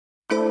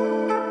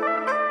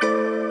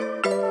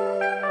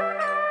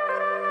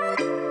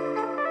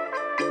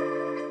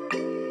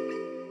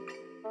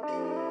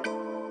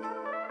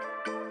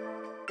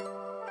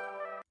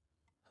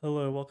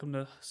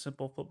to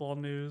Simple Football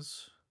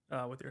News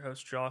with your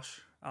host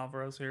Josh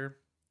Alvarez here.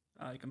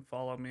 You can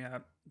follow me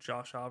at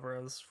Josh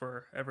Alvarez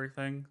for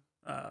everything,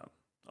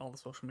 all the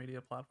social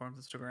media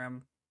platforms,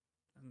 Instagram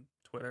and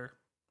Twitter.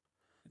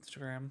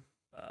 Instagram.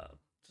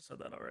 Just said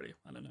that already.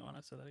 I don't know when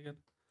I said that again.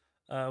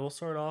 We'll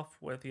start off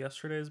with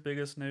yesterday's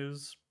biggest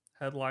news.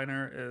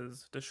 Headliner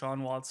is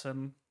Deshaun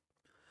Watson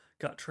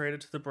got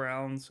traded to the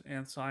Browns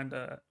and signed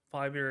a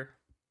 5-year,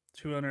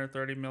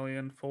 $230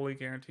 million fully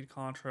guaranteed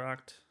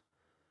contract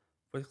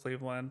with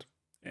Cleveland,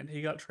 and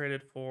he got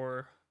traded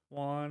for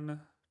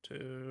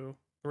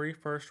 3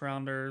 first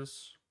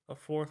rounders, a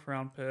fourth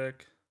round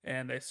pick,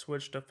 and they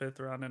switched a fifth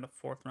round and a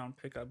fourth round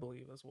pick, I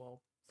believe, as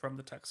well from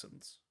the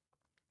Texans.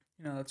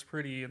 That's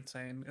pretty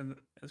insane. And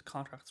his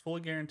contract's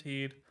fully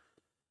guaranteed.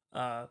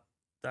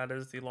 That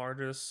is the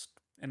largest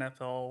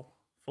NFL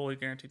fully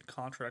guaranteed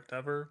contract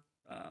ever.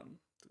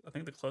 I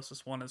think the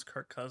closest one is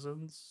Kirk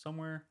Cousins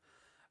somewhere.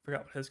 I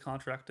forgot what his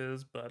contract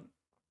is, but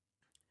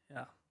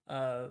yeah.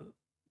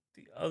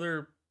 The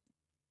other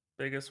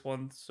biggest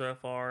one so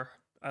far,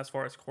 as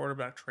far as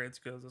quarterback trades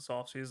goes this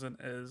offseason,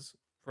 is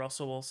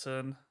Russell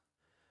Wilson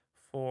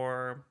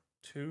for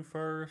 2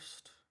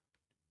 first.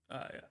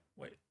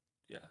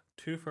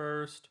 Two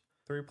first,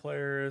 3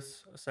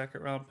 players, a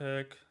second round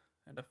pick,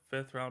 and a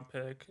fifth round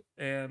pick,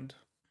 and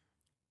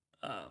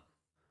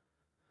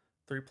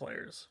 3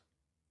 players.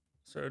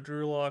 So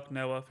Drew Lock,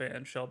 Noah Fant,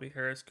 and Shelby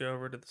Harris go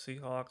over to the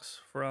Seahawks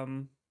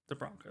from the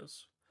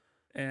Broncos.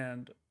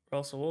 And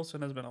Russell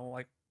Wilson has been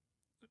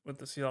with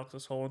the Seahawks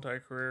his whole entire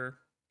career,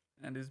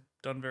 and he's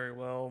done very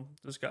well.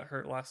 Just got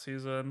hurt last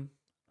season.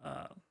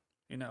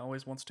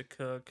 Always wants to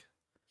cook.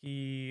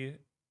 He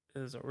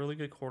is a really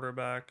good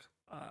quarterback.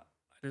 I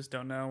just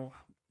don't know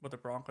what the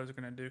Broncos are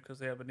going to do because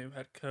they have a new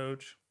head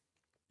coach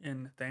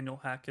in Nathaniel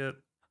Hackett.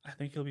 I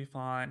think he'll be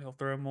fine. He'll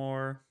throw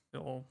more.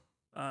 It'll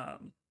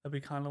be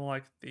kind of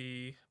like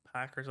the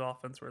Packers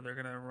offense where they're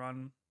going to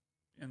run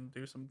and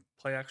do some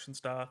play action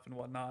stuff and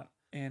whatnot.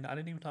 And I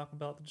didn't even talk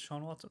about the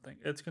Deshaun Watson thing.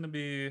 It's going to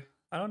be,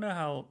 I don't know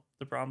how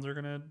the Browns are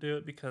going to do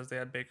it because they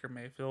had Baker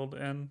Mayfield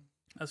in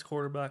as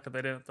quarterback and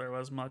they didn't throw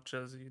as much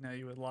as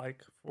you would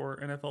like for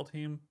an NFL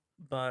team.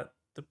 But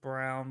the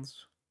Browns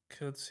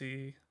could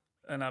see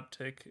an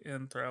uptick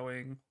in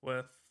throwing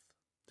with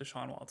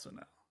Deshaun Watson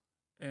now.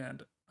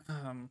 And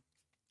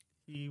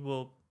he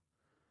will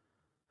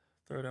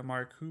throw to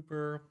Amari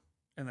Cooper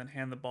and then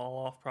hand the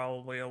ball off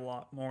probably a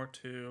lot more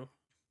to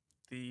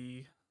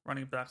the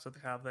running backs that they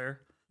have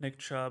there. Nick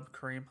Chubb,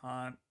 Kareem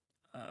Hunt,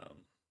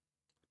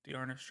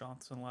 Dearness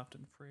Johnson left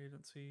in free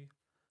agency.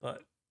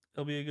 But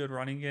it'll be a good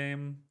running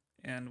game,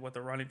 and with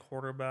a running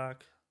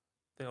quarterback,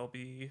 they'll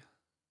be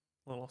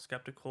a little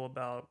skeptical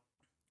about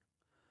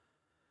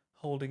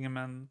holding him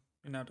in,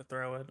 to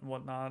throw it and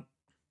whatnot.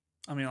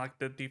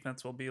 The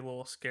defense will be a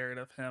little scared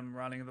of him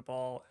running the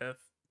ball. If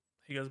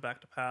he goes back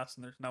to pass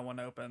and there's no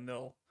one open,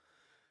 they'll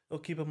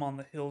keep him on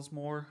the hills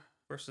more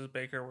versus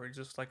Baker, where he's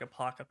just like a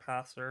pocket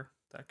passer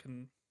that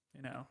can,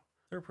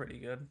 they're pretty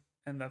good.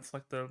 And that's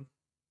like the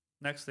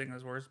next thing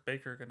is, where's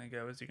Baker going to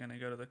go? Is he going to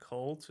go to the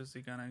Colts? Is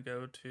he going to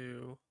go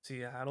to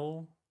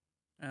Seattle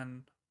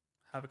and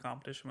have a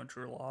competition with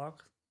Drew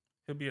Lock?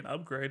 He'll be an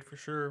upgrade for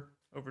sure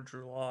over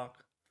Drew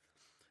Lock.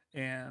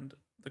 And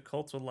the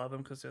Colts would love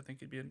him because I think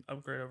he'd be an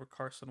upgrade over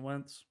Carson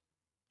Wentz.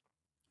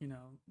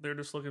 They're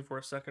just looking for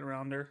a second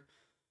rounder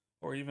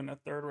or even a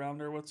third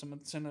rounder with some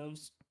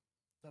incentives.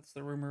 That's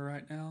the rumor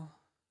right now.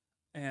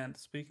 And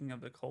speaking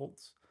of the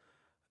Colts,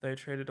 they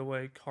traded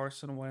away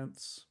Carson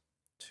Wentz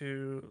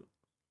to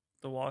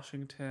the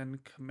Washington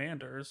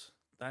Commanders.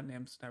 That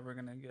name's never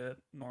going to get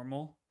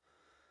normal,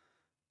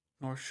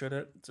 nor should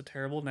it. It's a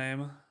terrible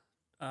name.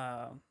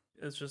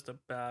 It's just a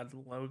bad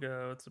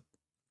logo. It's a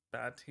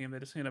bad team. They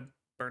just need to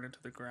burn it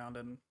to the ground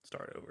and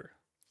start over.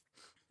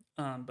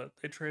 But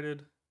they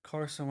traded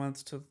Carson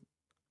Wentz to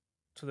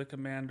the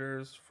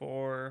Commanders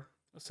for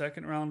a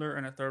second rounder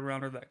and a third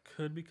rounder that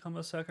could become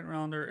a second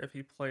rounder if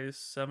he plays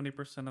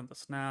 70% of the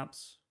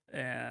snaps.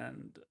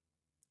 And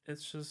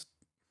it's just,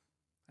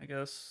 I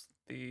guess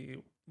the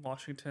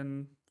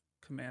Washington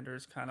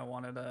Commanders kind of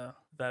wanted a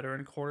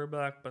veteran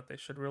quarterback, but they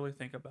should really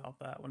think about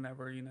that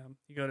whenever, you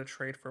go to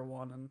trade for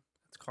one, and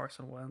it's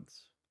Carson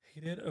Wentz. He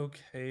did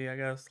okay, I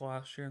guess,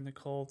 last year in the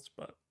Colts,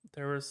 but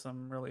there was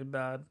some really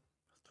bad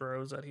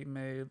throws that he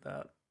made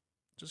that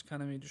just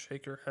kind of made you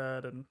shake your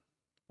head and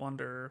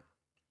wonder,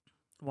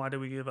 why did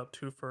we give up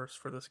 2 firsts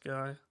for this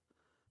guy?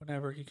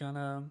 Whenever he kind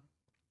of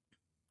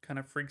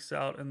freaks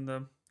out in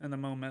the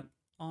moment.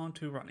 On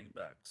to running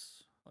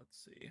backs. Let's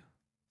see.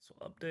 So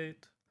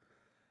update.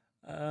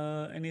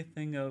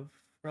 Anything of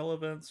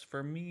relevance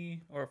for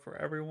me or for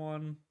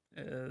everyone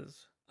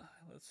is,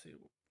 let's see,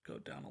 go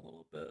down a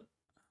little bit.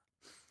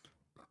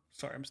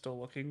 Sorry, I'm still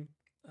looking.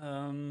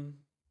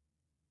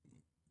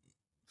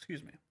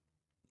 Excuse me.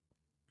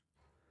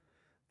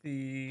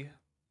 There's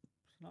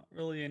not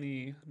really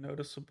any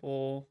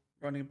noticeable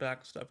running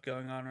back stuff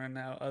going on right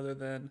now, other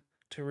than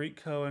Tariq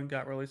Cohen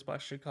got released by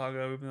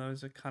Chicago, even though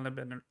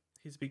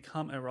he's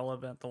become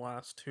irrelevant the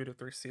last 2 to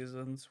 3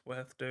 seasons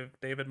with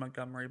David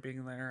Montgomery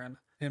being there, and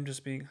him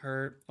just being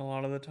hurt a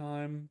lot of the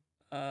time.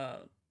 Uh,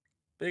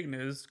 Big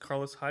news: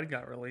 Carlos Hyde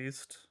got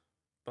released,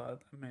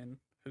 but I mean,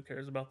 who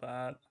cares about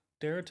that?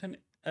 Darrington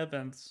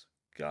Evans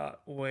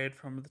got waived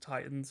from the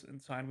Titans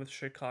and signed with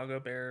Chicago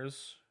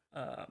Bears.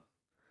 Uh,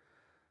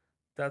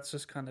 that's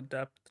just kind of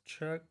depth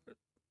check,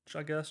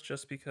 I guess,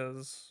 just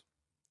because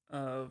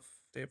of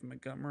David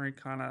Montgomery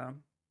kind of,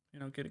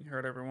 getting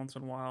hurt every once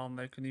in a while, and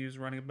they can use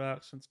running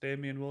back since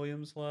Damian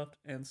Williams left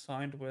and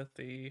signed with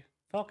the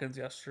Falcons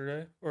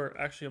yesterday, or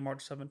actually on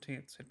March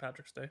 17th, St.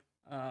 Patrick's Day.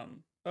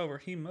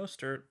 Raheem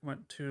Mostert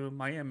went to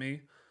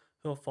Miami.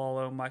 He'll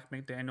follow Mike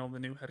McDaniel, the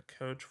new head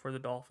coach for the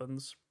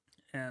Dolphins,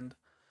 and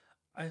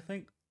I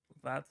think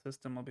that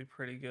system will be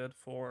pretty good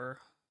for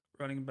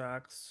running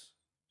backs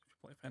if you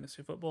play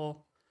fantasy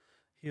football.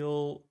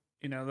 There'll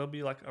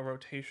be like a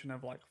rotation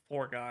of like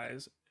four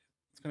guys.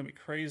 It's going to be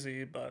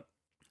crazy, but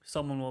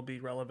someone will be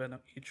relevant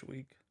each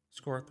week,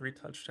 score 3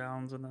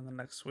 touchdowns, and then the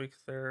next week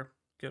they're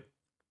get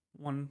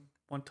one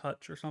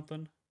touch or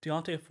something.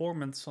 Deontay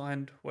Foreman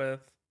signed with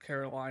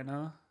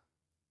Carolina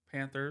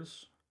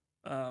Panthers.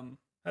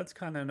 That's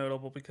kind of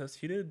notable because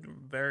he did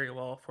very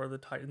well for the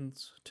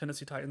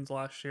Tennessee Titans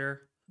last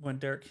year when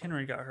Derrick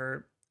Henry got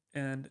hurt.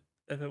 And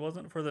if it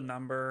wasn't for the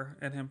number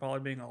and him probably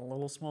being a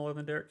little smaller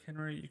than Derrick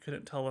Henry, you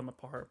couldn't tell them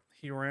apart.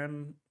 He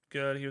ran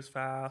good, he was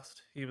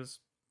fast, he was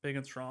big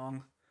and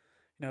strong.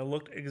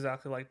 Looked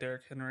exactly like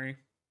Derrick Henry.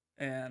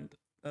 And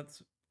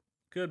that's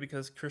good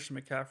because Christian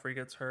McCaffrey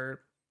gets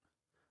hurt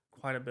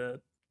quite a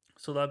bit.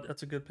 So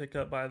that's a good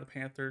pickup by the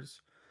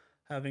Panthers,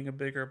 having a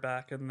bigger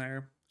back in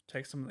there.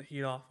 Take some of the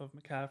heat off of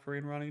McCaffrey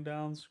and running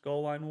downs,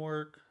 goal line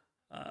work,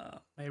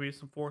 maybe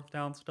some fourth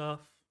down stuff.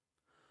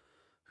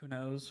 Who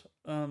knows?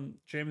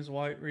 James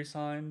White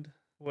re-signed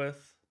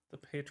with the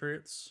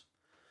Patriots.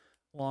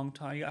 Long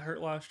time. He got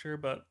hurt last year,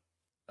 but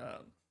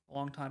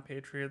long time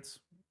Patriots.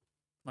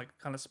 Like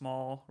kind of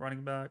small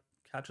running back,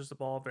 catches the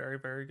ball very,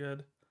 very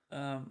good.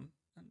 I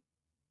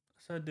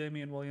said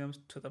Damian Williams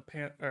to the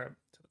Panthers,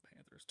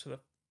 to the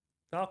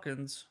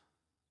Falcons.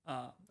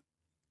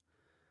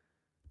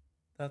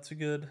 That's a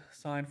good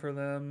sign for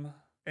them.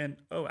 And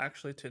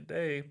actually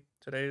today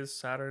is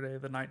Saturday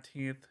the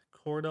 19th.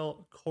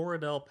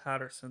 Cordell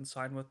Patterson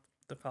signed with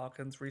the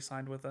Falcons,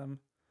 re-signed with them.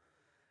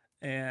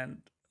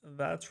 And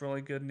that's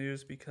really good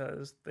news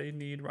because they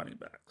need running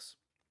backs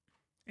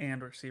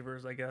and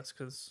receivers, I guess,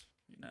 because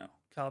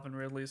Calvin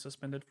Ridley is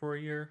suspended for a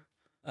year.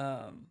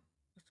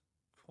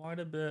 Quite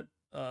a bit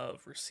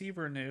of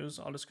receiver news.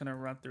 I'm just gonna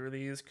run through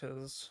these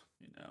because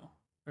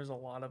there's a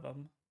lot of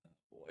them. Oh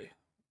boy,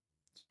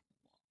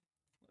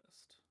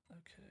 list.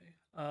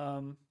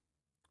 Okay.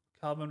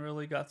 Calvin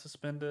Ridley got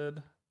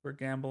suspended for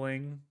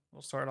gambling.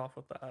 We'll start off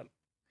with that.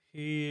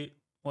 He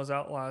was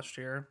out last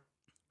year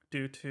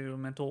due to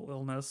mental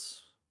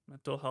illness,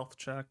 mental health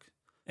check,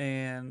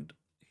 and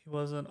he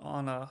wasn't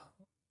on a.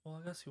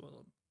 Well, I guess he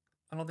wasn't.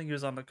 I don't think he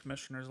was on the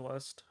commissioner's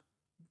list,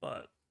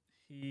 but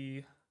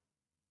in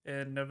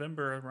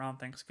November around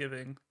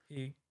Thanksgiving,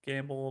 he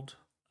gambled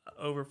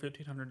over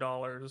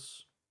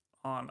 $1,500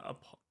 on a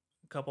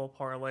couple of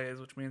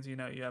parlays, which means you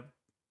have a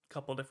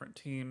couple different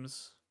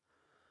teams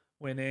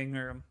winning,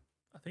 or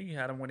I think he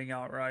had them winning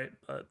outright,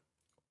 but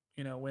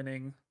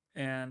winning,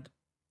 and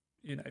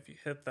if you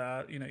hit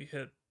that, you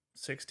hit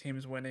 6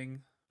 teams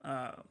winning,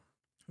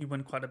 you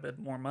win quite a bit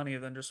more money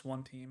than just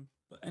one team.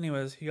 But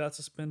anyways, he got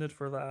suspended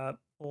for that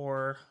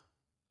for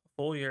a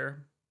full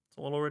year. It's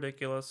a little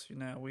ridiculous.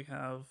 We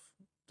have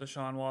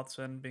Deshaun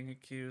Watson being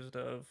accused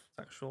of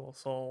sexual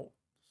assault,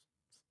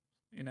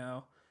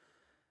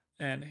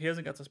 and he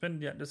hasn't got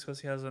suspended yet just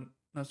because he hasn't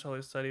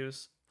necessarily said he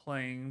was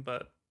playing,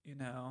 but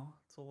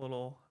it's a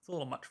little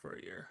much for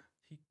a year.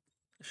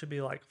 He should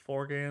be like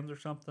 4 games or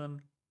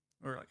something,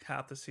 or like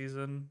half the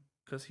season,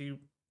 because he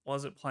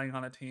wasn't playing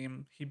on a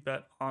team. He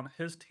bet on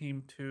his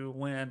team to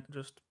win,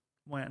 just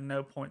win,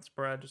 no point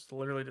spread, just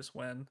literally just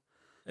win.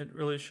 It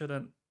really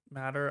shouldn't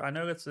matter. I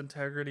know it's the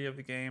integrity of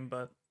the game,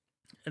 but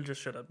it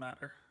just shouldn't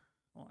matter.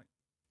 Like,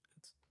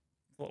 it's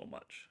a little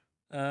much.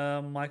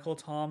 Michael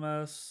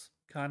Thomas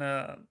kind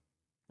of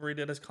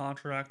redid his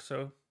contract,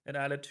 so it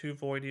added 2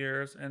 void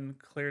years and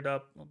cleared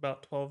up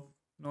about $12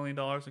 million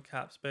of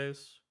cap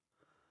space.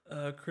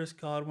 Chris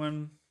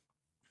Godwin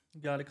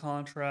got a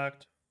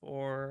contract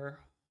for,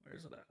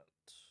 where's it at?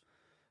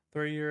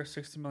 3-year,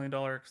 $60 million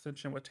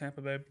extension with Tampa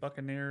Bay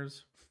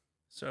Buccaneers.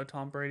 So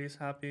Tom Brady's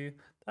happy.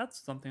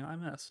 That's something I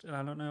missed, and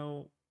I don't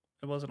know,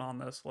 it wasn't on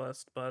this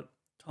list, but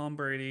Tom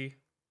Brady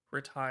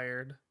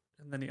retired,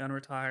 and then he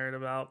unretired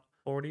about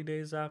 40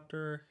 days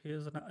after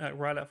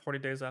right at 40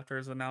 days after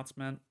his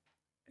announcement,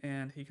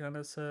 and he kind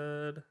of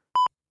said,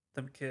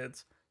 "Them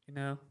kids,"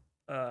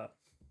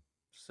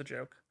 just a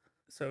joke.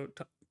 So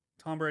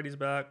Tom Brady's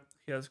back.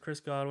 He has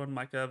Chris Godwin,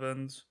 Mike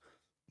Evans.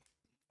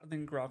 I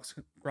think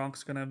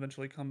Gronk's gonna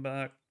eventually come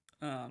back.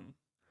 The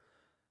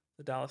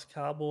Dallas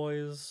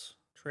Cowboys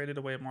traded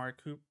away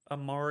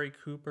Amari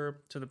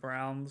Cooper to the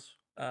Browns,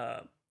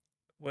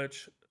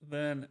 which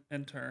then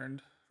in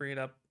turn freed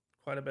up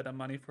quite a bit of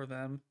money for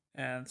them.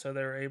 And so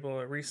they were able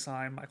to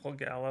re-sign Michael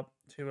Gallup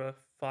to a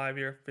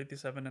 5-year,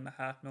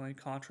 $57.5 million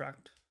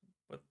contract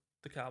with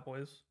the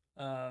Cowboys.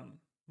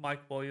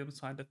 Mike Williams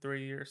signed a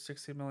 3-year,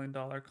 $60 million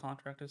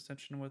contract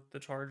extension with the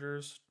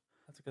Chargers.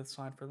 That's a good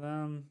sign for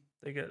them.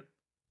 They get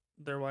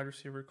their wide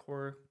receiver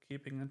core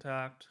keeping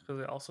intact because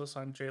they also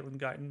signed Jalen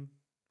Guyton,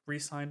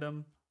 re-signed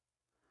him,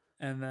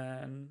 and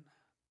then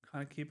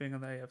kind of keeping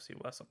in the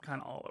AFC West. I'm kind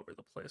of all over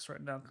the place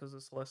right now because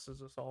this list is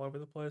just all over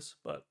the place.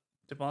 But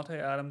Devontae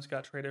Adams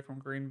got traded from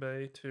Green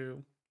Bay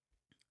to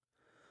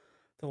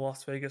the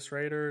Las Vegas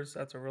Raiders.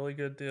 That's a really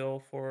good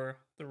deal for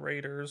the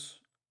Raiders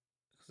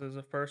because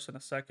there's a first and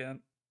a second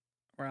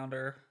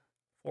rounder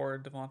for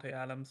Devontae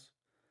Adams.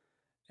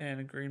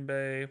 And Green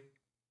Bay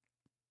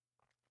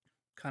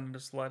kind of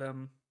just let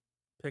him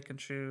pick and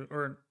choose,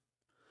 or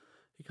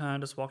he kind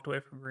of just walked away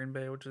from Green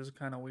Bay, which is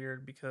kind of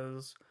weird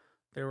because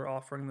they were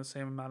offering the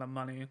same amount of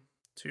money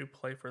to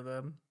play for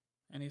them.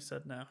 And he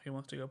said no, he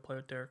wants to go play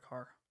with Derek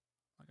Carr.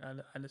 Like,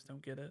 I just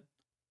don't get it.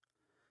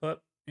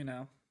 But,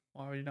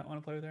 why would you not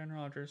want to play with Aaron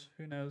Rodgers?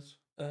 Who knows?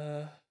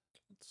 Let's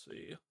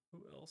see. Who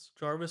else?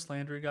 Jarvis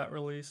Landry got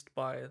released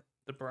by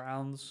the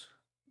Browns,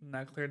 and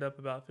that cleared up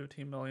about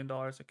 $15 million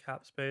of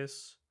cap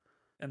space.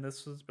 And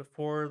this was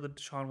before the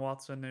Deshaun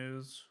Watson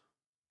news,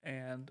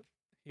 and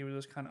he was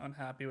just kind of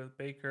unhappy with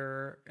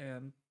Baker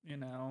and,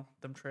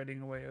 them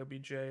trading away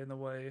OBJ and the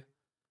way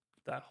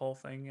that whole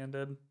thing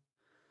ended.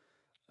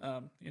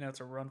 It's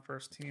a run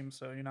first team,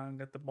 so you're not going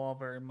to get the ball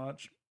very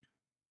much.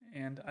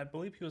 And I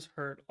believe he was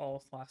hurt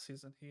all last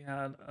season. He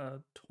had a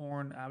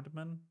torn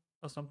abdomen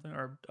or something,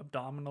 or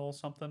abdominal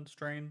something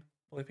strain.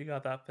 I believe he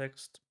got that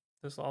fixed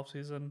this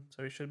offseason,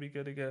 so he should be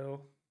good to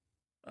go.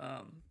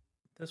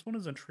 This one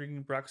is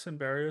intriguing. Braxton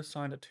Berrios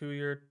signed a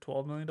 2-year,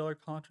 $12 million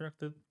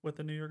contract with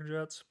the New York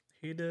Jets.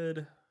 He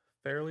did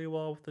fairly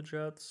well with the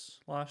Jets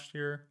last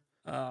year.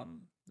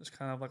 Just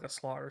kind of like a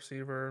slot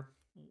receiver.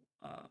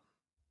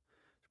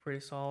 Pretty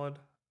solid.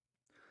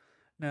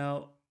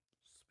 Now,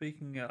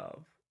 speaking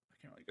of, I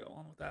can't really go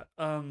on with that.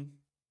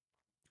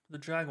 The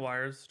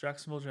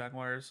Jacksonville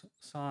Jaguars,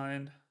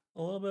 signed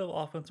a little bit of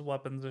offensive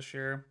weapons this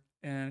year,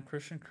 and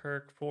Christian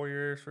Kirk 4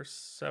 years for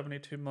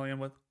 $72 million,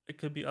 with it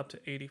could be up to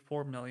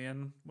 $84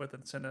 million with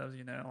incentives,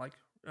 like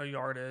a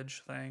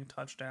yardage thing,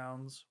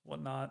 touchdowns,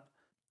 whatnot.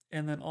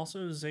 And then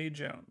also Zay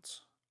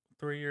Jones,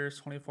 3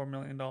 years, $24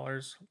 million.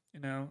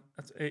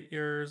 That's 8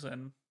 years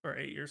or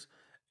 8 years,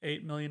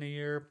 $8 million a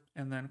year.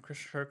 And then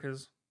Christian Kirk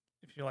is,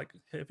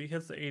 if he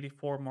hits the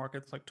 84 mark,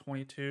 it's like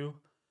 $22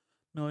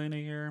 million a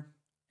year.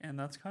 And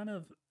that's kind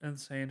of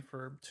insane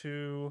for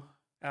two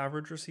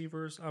average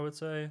receivers, I would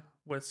say,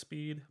 with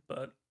speed.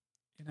 But,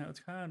 it's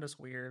kind of just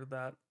weird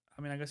that,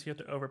 I guess you have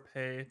to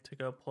overpay to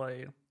go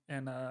play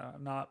in a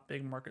not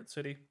big market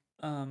city.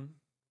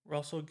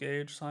 Russell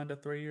Gage signed a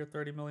 3-year,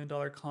 $30 million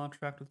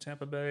contract with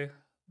Tampa Bay.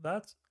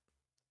 That's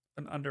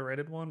an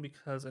underrated one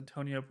because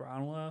Antonio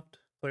Brown left,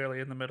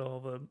 clearly in the middle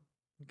of a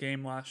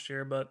game last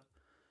year, but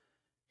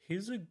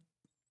he's a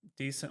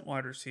decent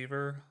wide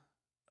receiver.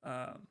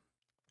 I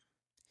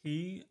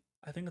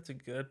think it's a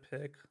good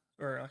pick,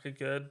 or like a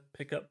good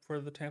pickup for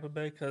the Tampa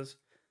Bay because,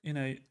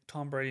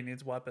 Tom Brady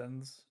needs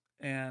weapons,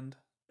 and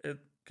it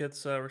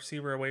gets a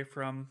receiver away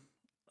from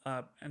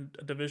a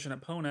division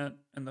opponent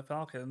in the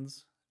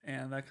Falcons,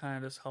 and that kind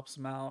of just helps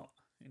him out,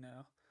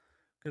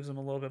 gives him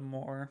a little bit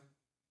more,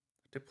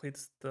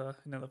 depletes the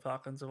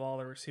Falcons of all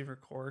their receiver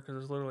core because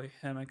there's literally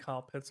him and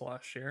Kyle Pitts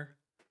last year.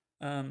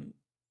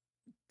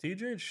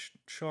 DJ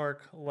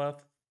Chark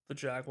left the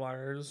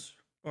Jaguars,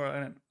 or I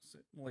didn't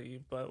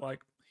leave, but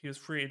he was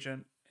free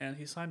agent, and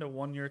he signed a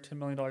 1-year, $10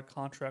 million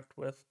contract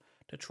with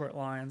Detroit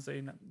Lions.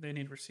 They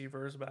need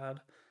receivers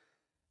bad,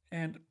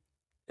 and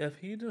if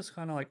he just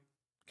kind of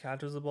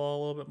catches the ball a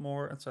little bit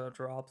more instead of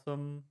drops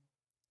them,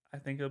 I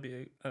think it'll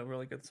be a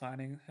really good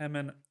signing. Him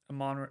and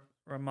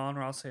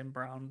Amon-Ra St.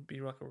 Brown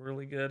be like a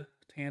really good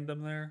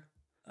tandem there.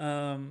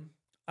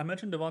 I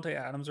mentioned Devontae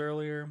Adams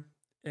earlier,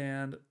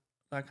 and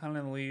that kind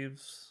of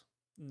leaves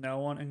no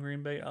one in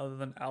Green Bay other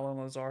than Allen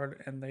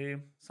Lazard, and they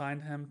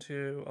signed him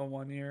to a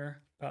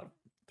 1-year, about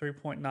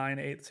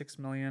 $3.986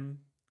 million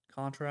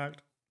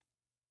contract.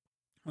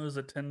 It was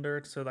a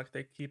tender, so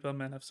they keep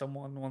him, and if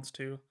someone wants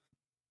to,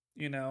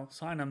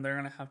 sign him, they're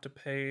gonna have to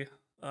pay.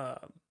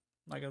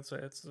 Like I'd say,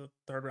 it's a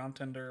 3rd-round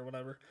tender or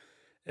whatever.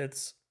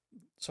 It's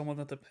someone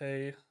that to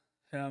pay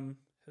him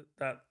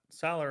that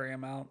salary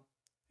amount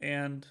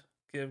and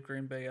give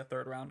Green Bay a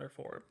 3rd-rounder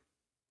for it.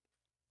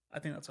 I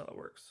think that's how it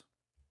works.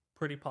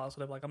 Pretty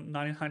positive. I'm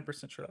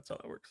 99% sure that's how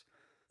that works.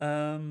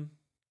 An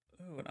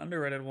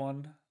underrated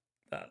one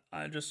that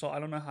I just saw. I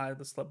don't know how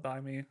this slipped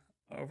by me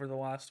over the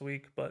last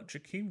week, but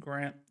Jakeem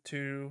Grant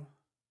to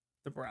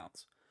the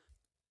Browns.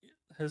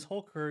 His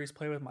whole career, he's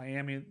played with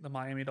the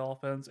Miami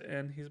Dolphins,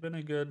 and he's been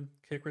a good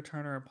kick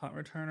returner and punt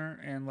returner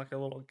and a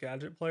little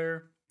gadget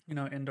player,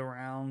 into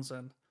rounds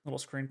and little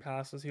screen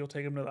passes. He'll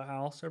take him to the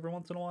house every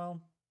once in a while,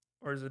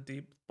 or he's a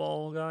deep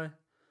ball guy.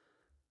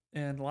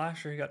 And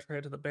last year he got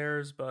traded to the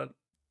Bears, but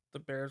the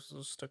Bears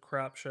was just a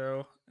crap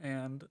show,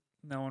 and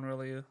no one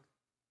really,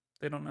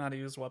 they don't know how to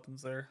use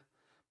weapons there.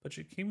 But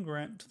Jakeem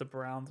Grant to the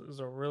Browns is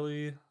a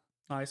really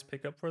nice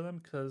pickup for them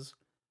because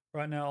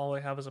right now all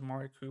they have is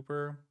Amari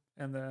Cooper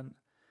and then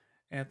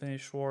Anthony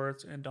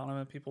Schwartz and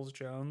Donovan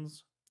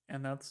Peoples-Jones,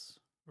 and that's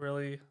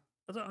an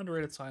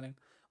underrated signing.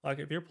 Like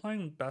if you're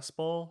playing best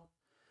ball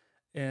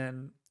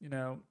in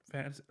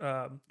DraftKings,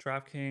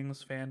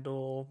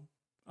 FanDuel,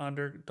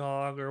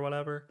 Underdog, or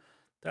whatever,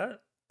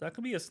 that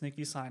could be a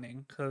sneaky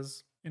signing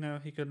because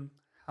he could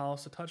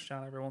house a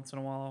touchdown every once in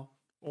a while,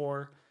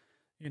 or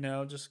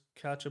just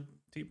catch a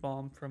deep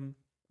bomb from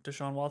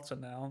Deshaun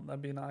Watson. Now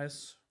that'd be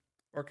nice,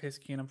 or Case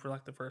Keenum for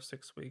like the first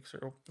 6 weeks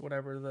or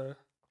whatever the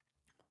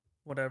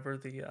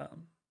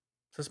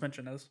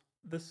suspension is.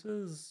 This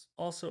is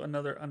also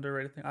another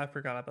underrated thing. I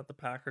forgot about the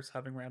Packers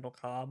having Randall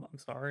Cobb. I'm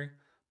sorry.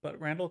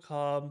 But Randall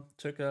Cobb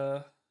took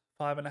a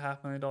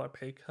 $5.5 million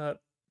pay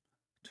cut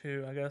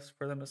to, I guess,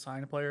 for them to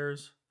sign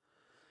players.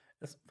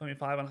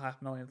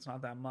 $5.5 million is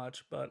not that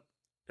much, but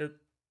it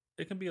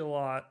it can be a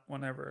lot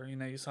whenever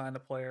you sign a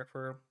player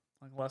for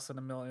like less than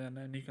 $1 million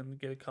and you can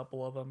get a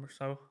couple of them or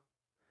so.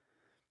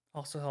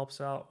 Also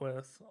helps out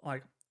with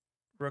like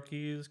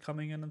rookies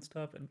coming in and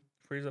stuff and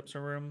frees up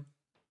some room.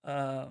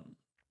 Um,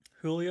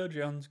 Julio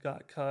Jones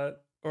got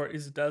cut or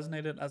is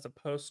designated as a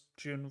post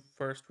June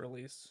 1st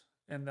release,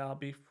 and that'll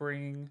be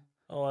freeing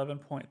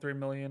 11.3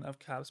 million of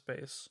cap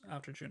space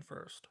after June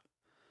 1st.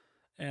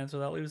 And so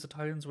that leaves the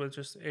Titans with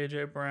just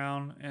AJ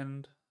Brown,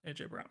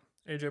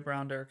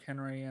 Derrick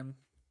Henry, and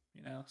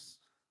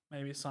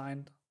maybe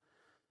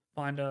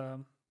find a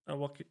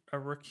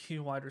rookie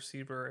wide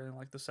receiver in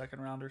like the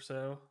second round or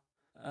so.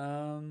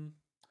 Um,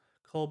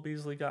 Cole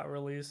Beasley got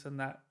released, and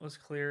that was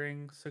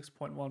clearing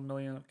 6.1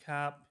 million of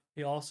cap.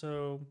 He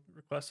also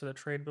requested a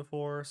trade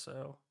before,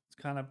 so it's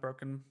kind of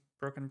broken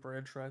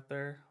bridge right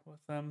there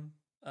with them.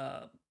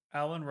 Uh,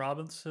 Allen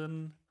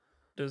Robinson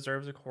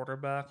deserves a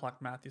quarterback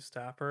like Matthew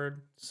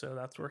Stafford, so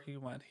that's where he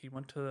went. He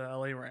went to the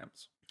LA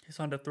Rams. He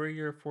signed a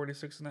 3-year,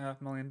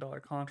 $46.5 million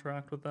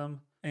contract with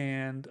them,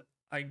 and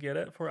I get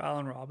it for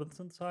Allen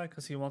Robinson's side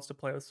because he wants to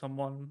play with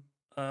someone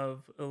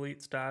of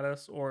elite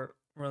status or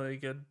really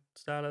good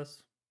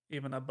status,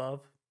 even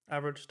above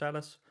average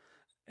status,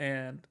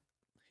 and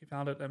he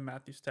found it in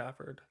Matthew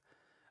Stafford.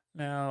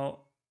 Now,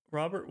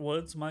 Robert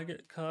Woods might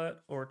get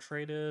cut or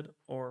traded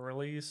or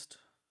released.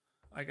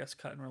 I guess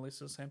cut and release is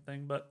the same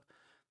thing, but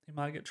he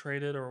might get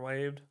traded or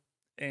waived,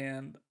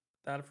 and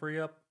that'd free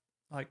up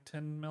like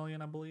 10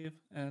 million, I believe,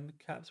 in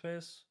cap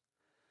space.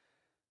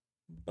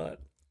 But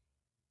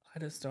I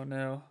just don't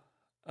know.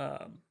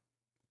 So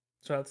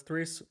that's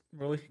three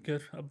really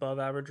good above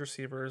average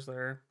receivers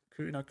there.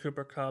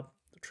 Cooper Kupp,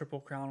 the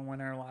Triple Crown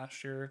winner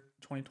last year,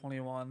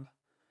 2021,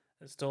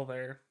 is still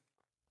there,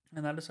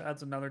 and that just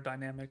adds another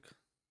dynamic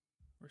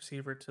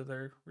receiver to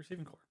their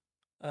receiving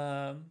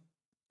core.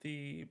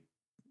 The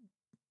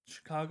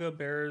Chicago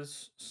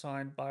Bears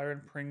signed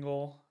Byron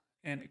Pringle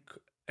and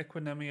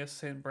Equanimeous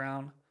St.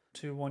 Brown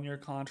to 1-year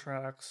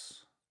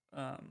contracts.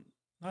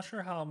 Not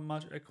sure how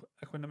much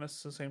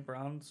Equanimeous St.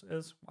 Brown's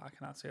is. Well, I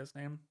cannot say his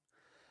name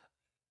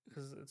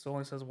because it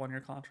only says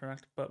 1-year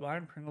contract. But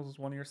Byron Pringles is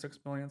 1 year, $6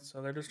 million.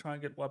 So they're just trying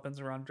to get weapons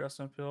around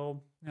Justin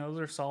Field. Those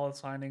are solid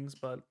signings,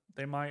 but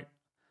they might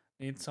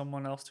need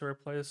someone else to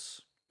replace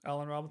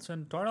Allen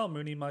Robinson. Darnell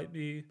Mooney might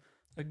be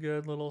a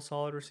good little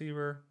solid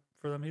receiver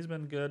for them. He's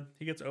been good.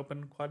 He gets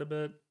open quite a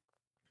bit.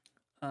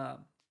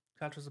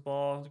 Catches the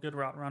ball. He's a good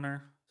route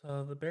runner.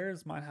 So the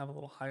Bears might have a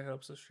little high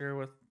hopes this year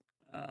with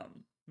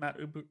Matt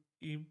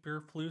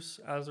Eberflus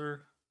as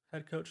their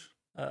head coach.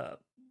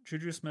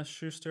 Juju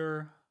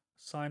Smith-Schuster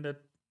signed a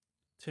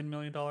 $10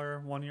 million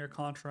 1-year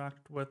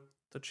contract with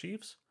the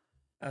Chiefs.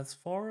 As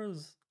far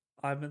as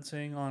I've been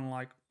seeing on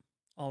like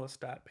all the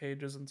stat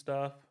pages and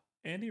stuff,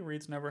 Andy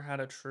Reid's never had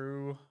a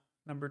true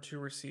number 2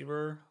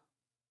 receiver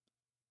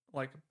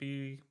like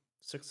be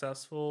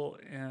successful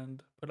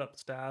and put up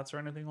stats or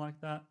anything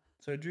like that.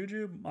 So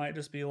Juju might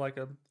just be like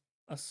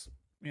just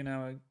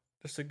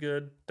a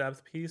good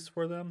depth piece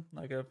for them.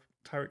 Like if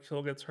Tyreek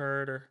Hill gets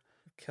hurt or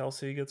if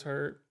Kelsey gets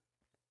hurt.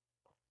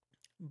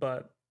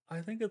 But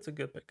I think it's a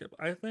good pickup.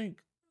 I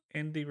think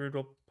Andy Reid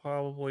will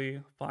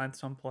probably find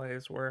some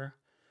plays where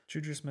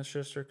Juju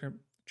Smith-Schuster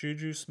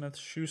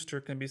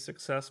can be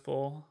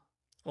successful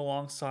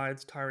alongside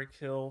Tyreek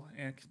Hill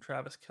and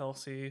Travis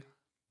Kelsey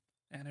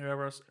and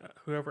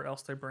whoever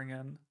else they bring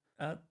in.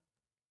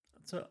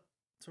 It's a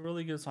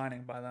really good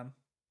signing by them.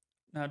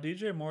 Now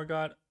DJ Moore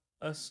got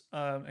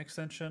an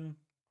extension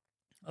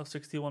of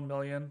 $61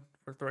 million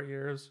for 3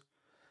 years.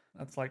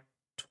 That's like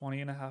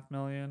 $20.5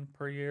 million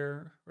per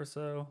year or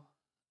so,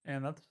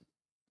 and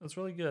that's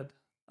really good.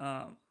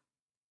 Now,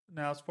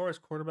 as far as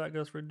quarterback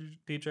goes for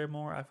DJ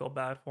Moore, I feel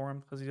bad for him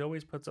because he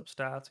always puts up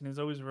stats and he's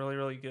always really,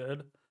 really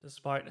good,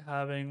 despite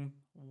having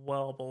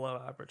well below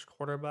average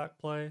quarterback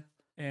play.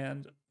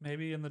 And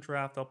maybe in the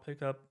draft, they'll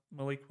pick up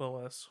Malik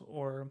Willis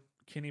or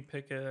Kenny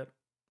Pickett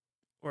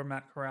or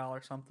Matt Corral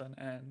or something.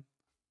 And,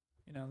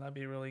 that'd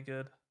be really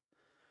good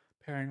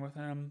pairing with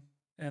him.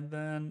 And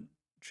then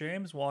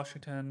James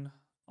Washington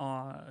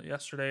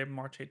yesterday,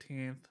 March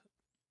 18th,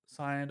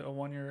 signed a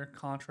 1-year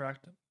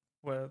contract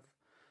with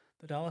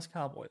the Dallas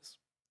Cowboys.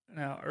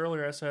 Now,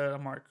 earlier I said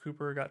Amari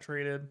Cooper got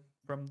traded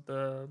from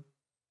the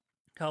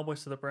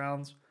Cowboys to the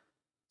Browns,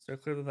 so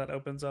clearly that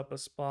opens up a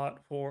spot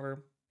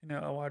for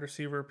a wide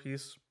receiver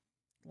piece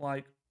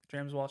like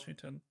James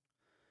Washington.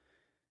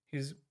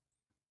 He's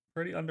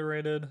pretty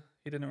underrated.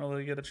 He didn't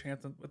really get a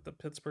chance with the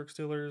Pittsburgh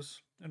Steelers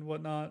and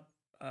whatnot.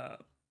 Uh,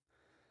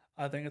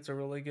 I think it's a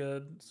really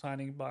good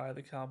signing by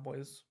the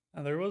Cowboys.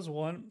 And there was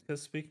one,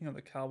 because speaking of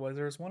the Cowboys,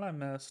 there was one I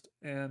missed,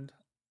 and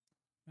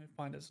let me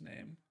find his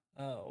name.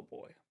 Oh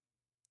boy.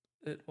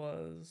 It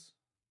was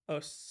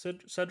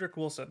Cedric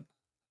Wilson.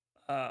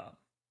 Uh,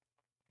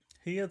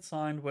 he had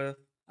signed with,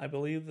 I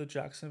believe, the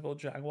Jacksonville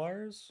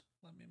Jaguars.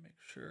 Let me make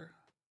sure.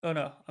 Oh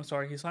no, I'm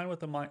sorry. He signed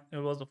with it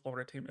was a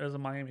Florida team. It was the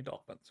Miami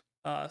Dolphins.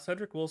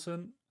 Cedric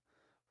Wilson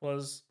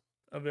was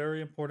a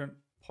very important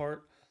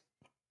part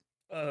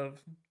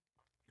of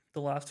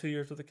the last 2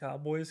 years with the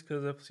Cowboys,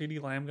 because if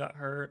CeeDee Lamb got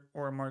hurt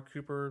or Mark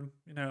Cooper,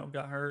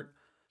 got hurt,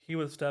 he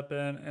would step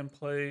in and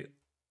play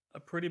a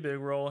pretty big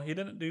role. He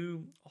didn't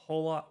do a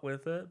whole lot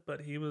with it,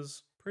 but he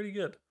was pretty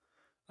good.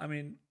 I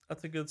mean,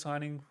 that's a good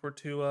signing for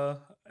Tua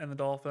and the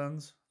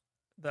Dolphins.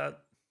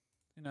 That,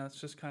 it's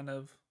just kind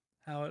of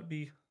how it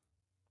be.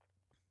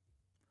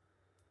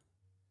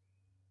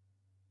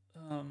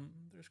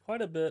 There's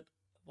quite a bit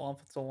of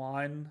offensive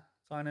line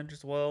signage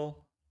as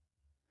well.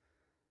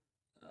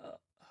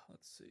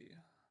 Let's see.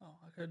 Oh,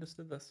 I could have just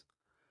did this.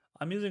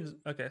 I'm using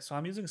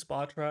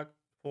SpotTrack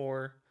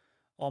for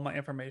all my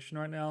information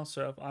right now.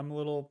 So if I'm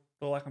feel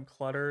like I'm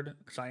cluttered,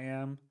 because I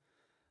am,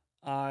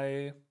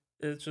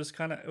 it's just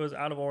it was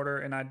out of order,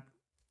 and I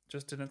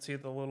just didn't see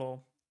the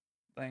little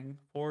thing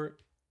for it.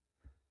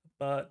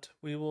 But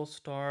we will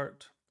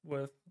start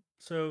with,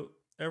 so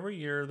every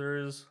year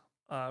there's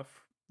a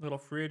little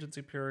free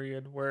agency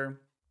period where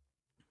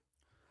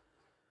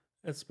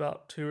it's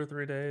about 2 or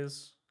 3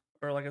 days,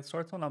 or like it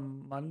starts on a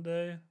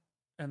Monday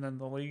and then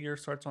the league year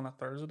starts on a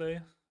Thursday,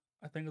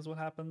 I think is what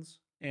happens.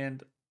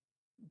 And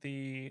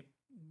the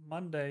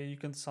Monday you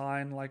can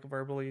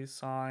verbally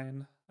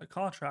sign a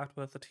contract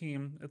with the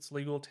team. It's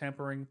legal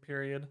tampering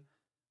period,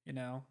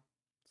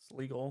 it's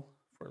legal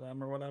for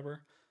them or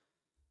whatever.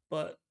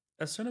 But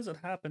as soon as it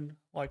happened,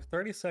 like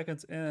 30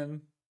 seconds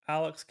in,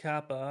 Alex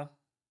Kappa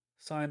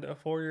signed a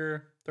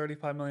 4-year,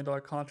 $35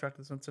 million contract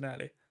in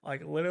Cincinnati.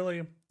 Like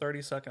literally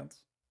 30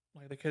 seconds.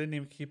 Like they couldn't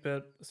even keep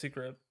it a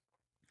secret.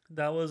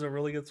 That was a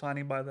really good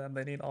signing by them.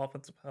 They need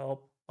offensive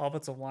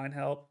line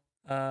help.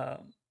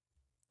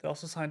 They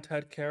also signed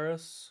Ted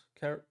Karras.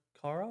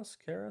 Karras?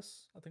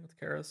 I think it's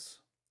Karras.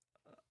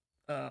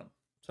 So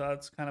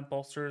that's kind of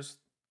bolsters.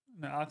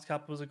 No, Alex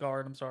Kappa was a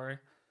guard. I'm sorry.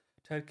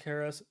 Ted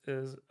Karras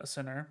is a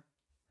center.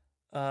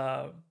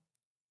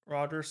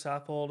 Roger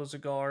Saffold is a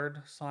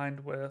guard, signed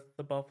with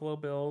the Buffalo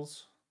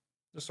Bills.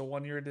 Just a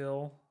 1-year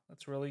deal.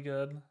 That's really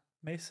good.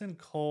 Mason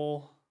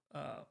Cole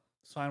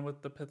signed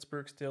with the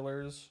Pittsburgh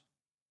Steelers.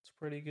 It's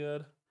pretty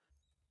good.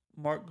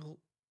 Mark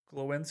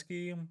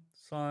Glowinski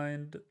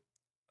signed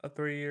a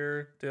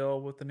 3-year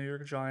deal with the New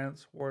York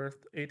Giants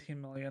worth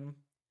 $18 million.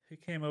 He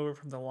came over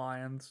from the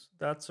Lions.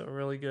 He's a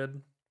really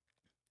good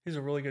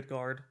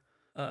guard.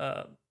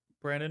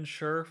 Brandon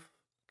Scherff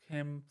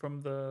came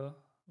from I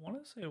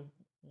want to say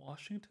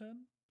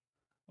Washington.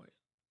 Wait,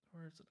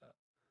 where is it at?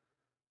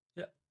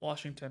 Yeah,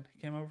 Washington.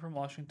 He came over from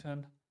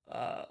Washington.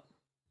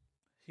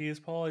 He is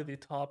probably the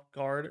top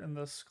guard in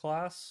this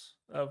class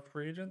of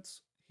free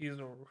agents. He's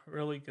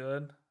really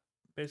good,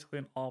 basically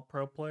an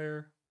all-pro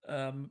player.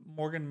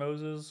 Morgan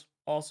Moses,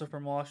 also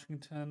from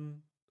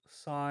Washington,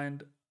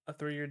 signed a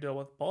 3-year deal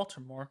with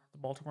Baltimore, the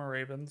Baltimore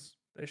Ravens.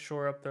 They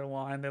shore up their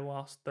line. They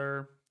lost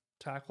their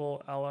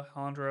tackle,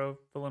 Alejandro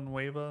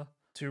Villanueva,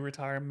 to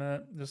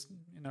retirement, just,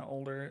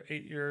 older,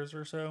 8 years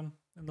or so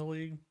in the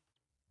league.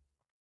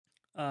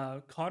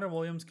 Connor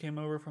Williams came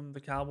over from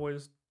the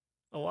Cowboys.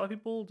 A lot of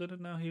people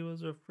didn't know he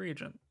was a free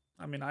agent.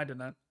 I mean, I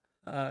didn't.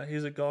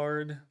 He's a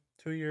guard,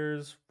 2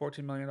 years,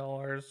 $14 million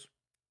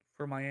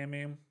for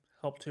Miami.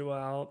 Helped Tua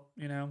out.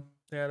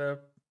 They had a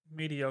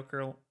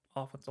mediocre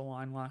offensive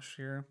line last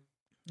year.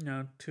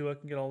 Tua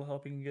can get all the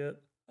help he can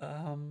get.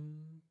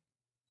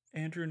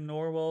 Andrew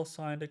Norwell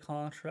signed a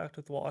contract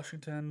with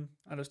Washington.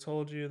 I just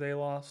told you they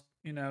lost,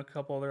 a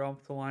couple of their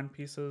offensive line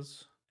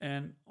pieces.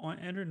 And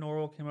Andrew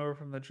Norwell came over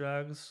from the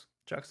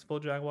Jacksonville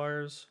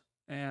Jaguars,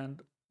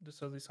 and just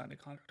says he signed a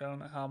contract. I don't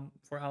know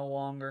for how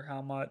long or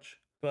how much,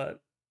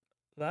 but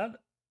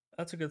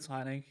that's a good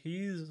signing.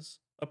 He's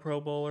a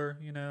Pro Bowler,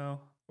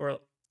 or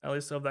at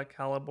least of that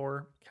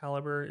caliber.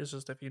 Is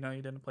just if you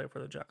didn't play for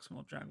the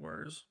Jacksonville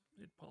Jaguars,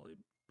 he'd probably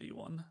be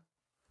one.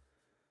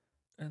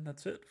 And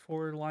that's it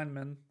for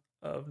linemen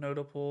of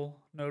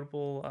notable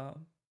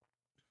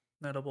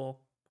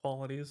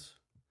qualities.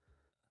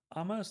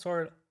 I'm gonna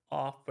start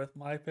off with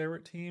my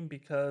favorite team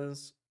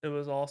because it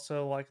was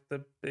also like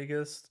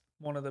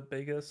one of the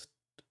biggest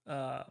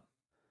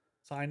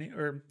signing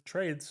or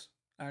trades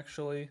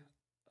actually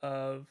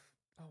of.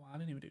 Oh, I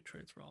didn't even do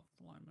trades for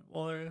offensive linemen.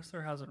 Well, I guess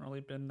there hasn't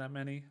really been that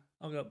many.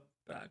 I'll go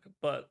back,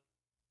 but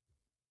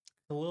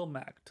Khalil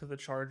Mack to the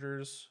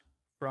Chargers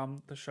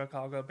from the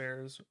Chicago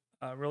Bears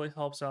really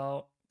helps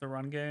out the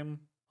run game.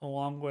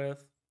 Along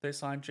with they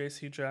signed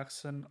J.C.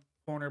 Jackson,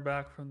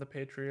 cornerback from the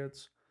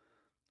Patriots,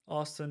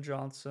 Austin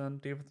Johnson,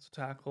 defensive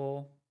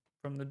tackle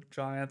from the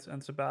Giants,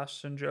 and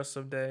Sebastian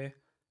Joseph Day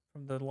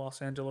from the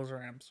Los Angeles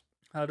Rams.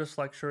 I just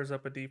like shores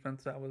up a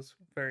defense that was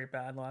very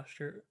bad last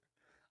year.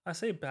 I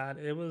say bad,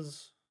 it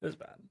was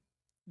bad.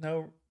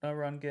 No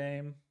run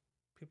game.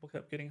 People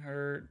kept getting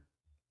hurt.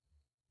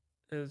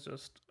 It was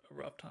just a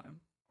rough time.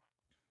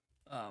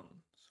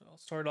 So I'll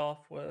start off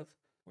with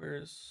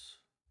where's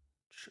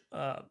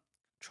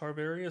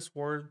Charvarius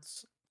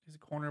Ward's. He's a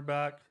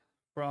cornerback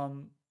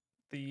from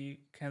the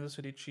Kansas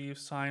City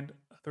Chiefs. Signed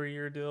a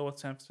 3-year deal with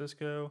San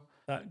Francisco.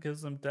 That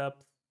gives them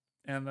depth,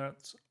 and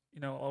that's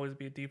always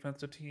be a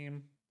defensive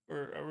team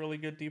or a really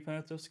good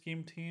defensive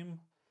scheme team.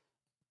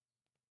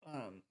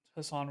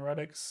 Hassan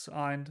Reddick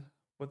signed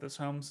with his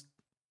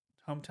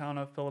hometown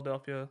of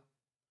Philadelphia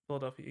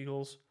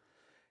Eagles.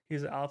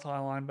 He's an outside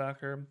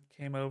linebacker.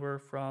 Came over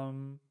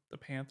from the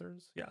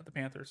Panthers. Yeah, the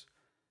Panthers.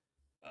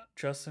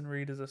 Justin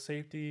Reed is a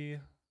safety.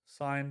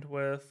 Signed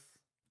with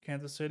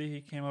Kansas City.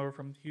 He came over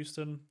from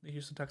Houston, the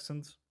Houston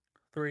Texans.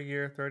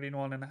 3-year,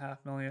 $31.5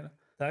 million.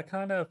 That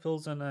kind of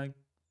fills in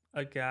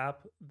a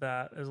gap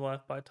that is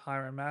left by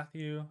Tyrann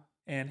Mathieu,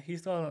 and he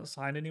still hasn't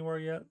signed anywhere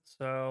yet.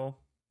 So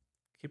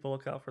keep a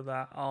lookout for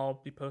that.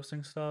 I'll be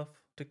posting stuff.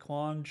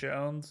 Daquan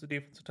Jones, the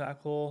defensive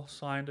tackle,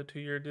 signed a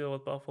 2-year deal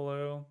with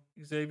Buffalo.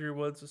 Xavier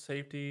Woods, a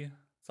safety,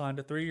 signed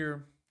a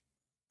 3-year,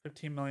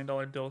 $15 million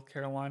deal with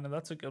Carolina.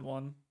 That's a good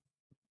one.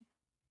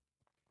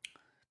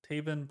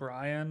 Taven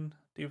Bryan,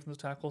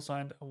 defensive tackle,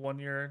 signed a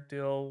 1-year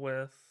deal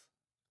with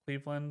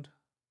Cleveland,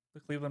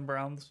 the Cleveland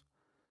Browns.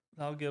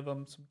 That'll give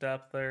them some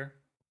depth there.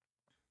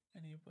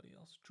 Anybody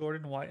else?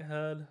 Jordan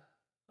Whitehead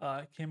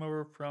came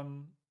over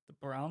from the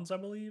Browns, I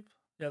believe.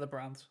 Yeah, the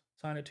Browns.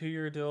 Signed a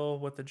 2-year deal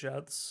with the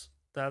Jets.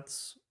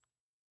 That's,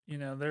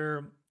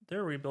 they're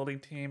a rebuilding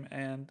team,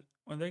 and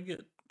when they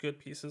get good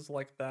pieces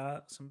like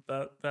that, some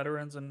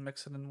veterans, and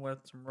mix it in with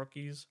some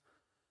rookies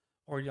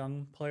or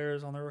young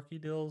players on their rookie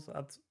deals,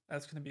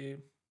 that's going to be,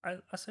 I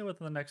say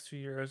within the next 2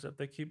 years, if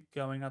they keep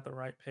going at the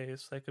right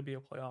pace, they could be a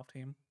playoff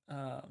team.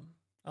 I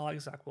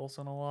like Zach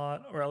Wilson a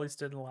lot, or at least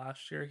did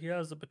last year. He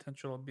has the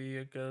potential to be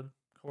a good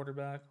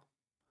quarterback.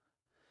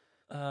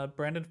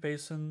 Brandon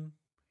Faison,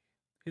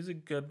 he's a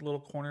good little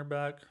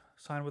cornerback,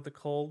 signed with the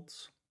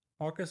Colts.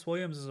 Marcus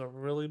Williams is a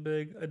really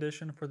big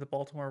addition for the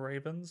Baltimore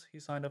Ravens.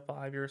 He signed a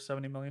 5-year,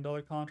 $70 million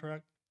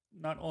contract.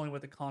 Not only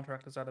with the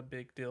contract is that a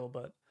big deal,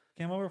 but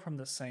came over from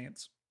the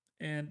Saints.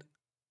 And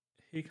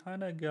he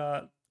kind of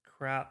got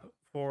crap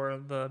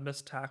for the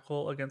missed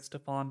tackle against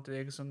Stephon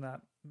Diggs in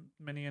that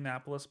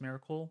Minneapolis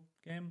Miracle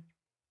game.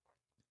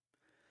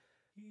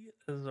 He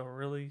is a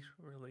really,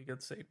 really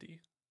good safety.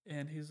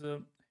 And he's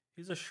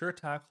a sure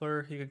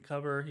tackler. He can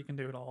cover. He can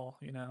do it all.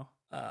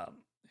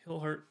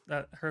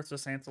 That hurts the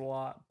Saints a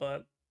lot,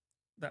 but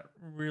that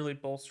really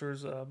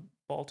bolsters a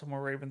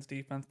Baltimore Ravens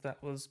defense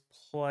that was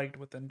plagued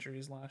with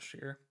injuries last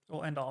year.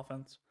 Well, and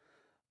offense,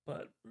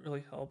 but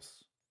really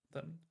helps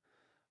them.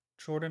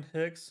 Jordan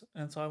Hicks,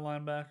 inside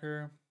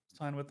linebacker,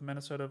 signed with the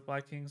Minnesota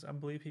Vikings. I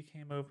believe he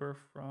came over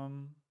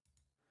from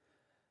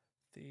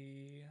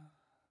the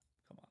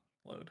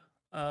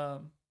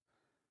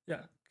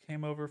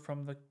came over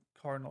from the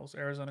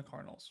Arizona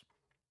Cardinals.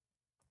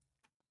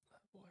 Oh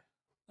boy.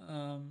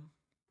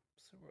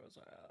 So where was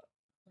I at?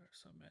 There's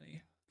so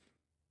many.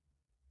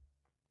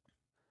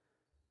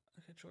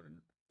 Okay,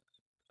 Jordan.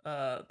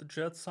 The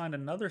Jets signed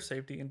another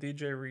safety in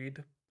DJ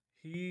Reed.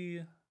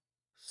 He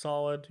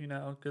solid,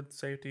 good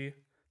safety.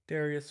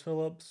 Darius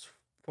Phillips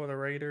for the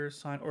Raiders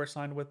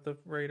signed with the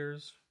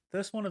Raiders.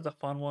 This one is a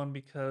fun one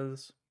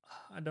because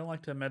I don't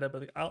like to admit it,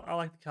 but I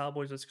like the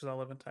Cowboys just because I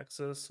live in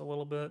Texas a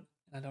little bit.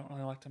 I don't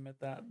really like to admit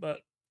that,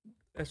 but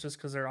it's just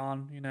because they're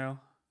on,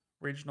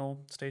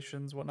 regional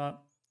stations,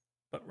 whatnot.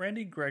 But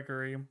Randy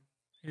Gregory,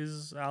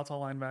 he's outside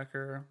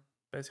linebacker,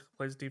 basically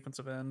plays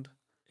defensive end.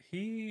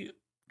 He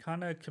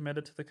kind of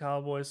committed to the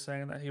Cowboys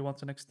saying that he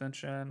wants an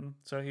extension,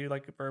 so he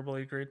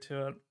verbally agreed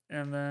to it.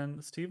 And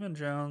then Stephen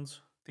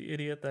Jones, the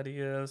idiot that he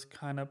is,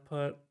 kind of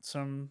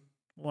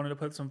wanted to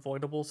put some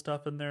voidable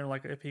stuff in there,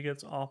 like if he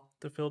gets off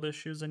the field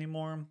issues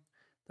anymore,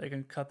 they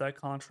can cut that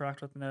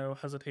contract with no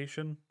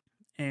hesitation.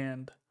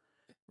 And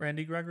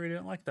Randy Gregory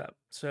didn't like that.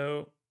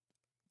 So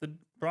the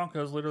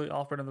Broncos literally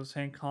offered him the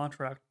same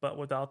contract, but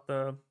without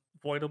the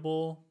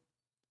voidable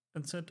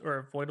incentive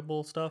or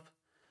voidable stuff.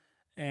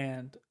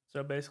 And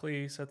so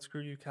basically he said,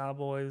 screw you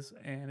Cowboys,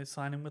 and he's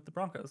signing with the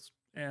Broncos.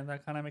 And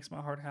that kind of makes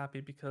my heart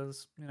happy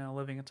because,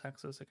 living in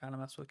Texas, it kind of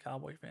messes with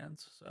Cowboy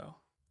fans. So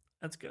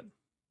that's good.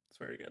 It's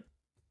very good.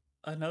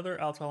 Another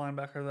outside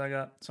linebacker that I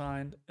got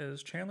signed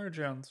is Chandler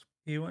Jones.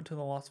 He went to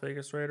the Las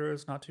Vegas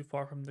Raiders, not too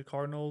far from the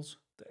Cardinals.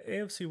 The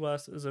AFC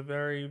West is a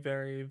very,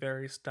 very,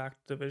 very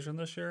stacked division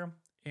this year,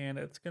 and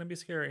it's going to be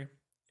scary.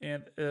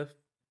 And if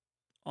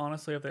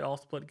they all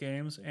split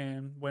games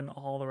and win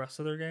all the rest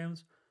of their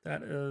games,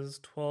 that is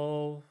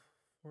 12,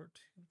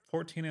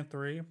 14 and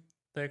 3.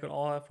 They could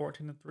all have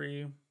 14 and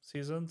 3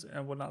 seasons,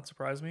 and would not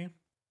surprise me.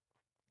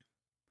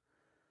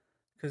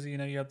 because you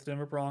have the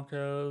Denver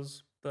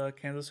Broncos, the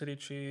Kansas City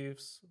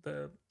Chiefs,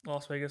 the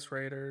Las Vegas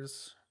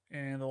Raiders,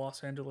 and the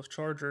Los Angeles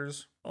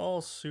Chargers,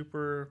 all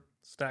super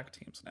stacked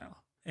teams now.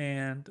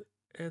 And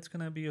it's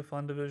going to be a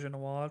fun division to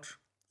watch.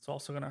 It's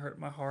also going to hurt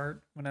my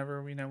heart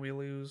whenever we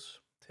lose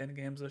 10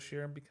 games this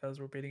year because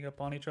we're beating up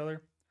on each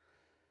other.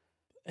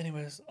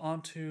 Anyways,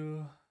 on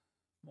to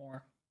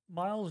more.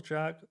 Miles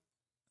Jack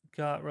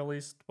got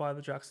released by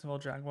the Jacksonville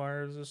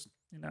Jaguars. Just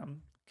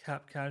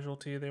cap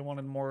casualty. They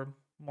wanted more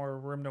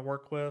room to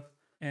work with,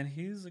 and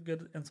he's a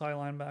good inside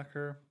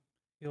linebacker.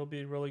 He'll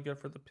be really good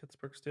for the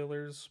Pittsburgh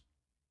Steelers.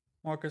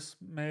 Marcus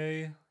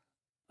May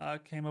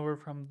came over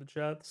from the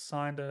Jets,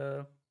 signed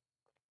a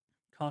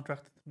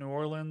contract with New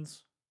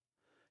Orleans.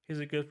 He's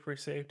a good free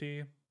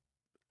safety.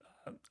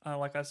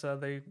 Like I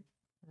said, they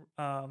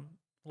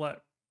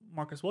let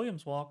Marcus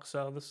Williams walk,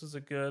 so this is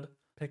a good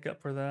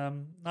pickup for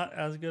them. Not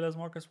as good as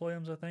Marcus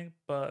Williams, I think,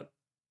 but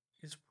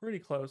he's pretty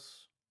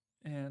close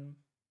in,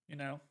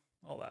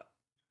 all that.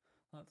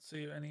 Let's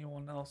see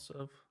anyone else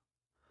of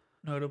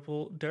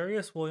notable.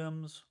 Darius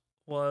Williams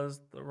was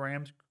the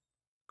Rams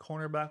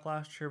cornerback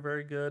last year.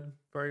 Very good,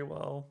 very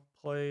well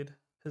played.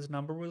 His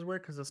number was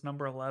weird because it's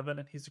number 11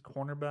 and he's a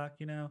cornerback,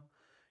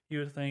 You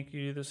would think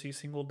you either see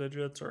single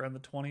digits or in the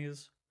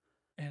 20s.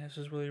 And it's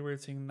just really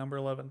weird seeing number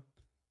 11.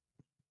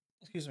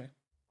 Excuse me.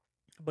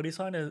 But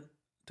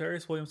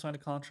Darius Williams signed a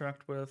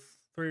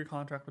 3-year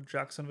contract with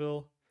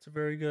Jacksonville. It's a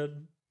very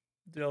good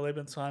deal. They've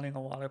been signing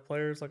a lot of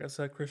players. Like I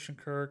said, Christian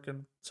Kirk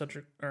and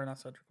not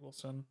Cedric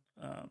Wilson,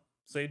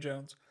 Zay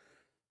Jones.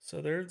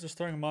 So they're just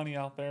throwing money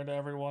out there to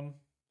everyone.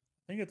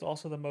 I think it's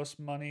also the most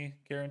money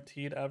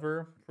guaranteed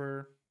ever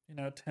for,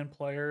 10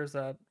 players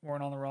that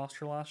weren't on the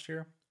roster last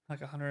year.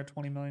 Like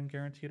 $120 million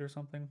guaranteed or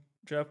something.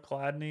 Jeff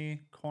Gladney,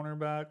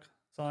 cornerback,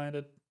 signed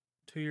a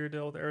 2-year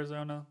deal with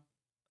Arizona.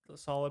 It's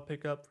a solid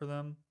pickup for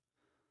them.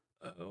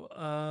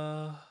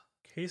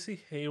 Casey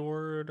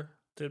Hayward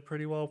did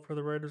pretty well for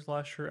the Raiders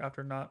last year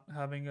after not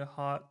having a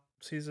hot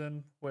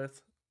season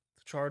with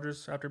the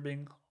Chargers after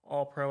being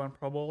All-Pro and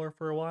Pro Bowler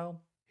for a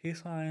while. He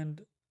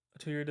signed a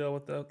 2-year deal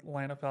with the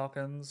Atlanta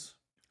Falcons.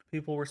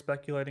 People were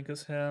speculating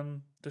because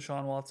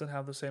Deshaun Watson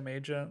have the same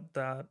agent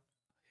that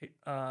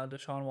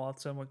Deshaun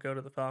Watson would go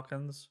to the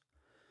Falcons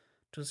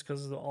just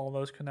because of all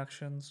those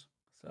connections.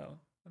 So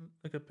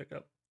a good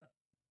pickup.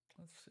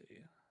 Let's see.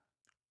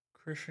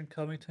 Christian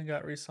Covington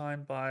got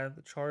re-signed by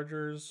the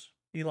Chargers.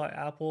 Eli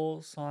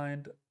Apple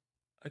signed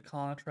a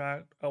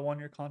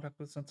 1-year contract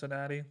with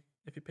Cincinnati.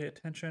 If you pay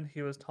attention,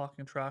 he was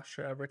talking trash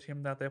to every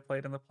team that they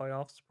played in the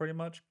playoffs pretty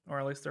much, or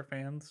at least their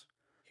fans.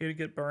 He would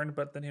get burned,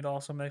 but then he'd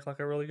also make like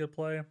a really good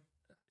play.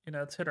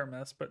 It's hit or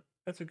miss, but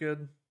it's a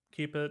good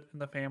keep it in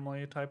the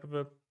family type of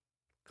a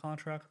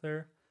contract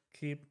there.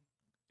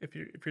 If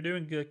you're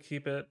doing good,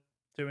 keep it.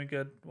 Doing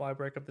good, why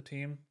break up the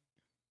team?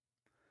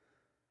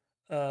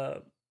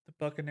 The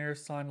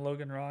Buccaneers signed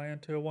Logan Ryan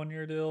to a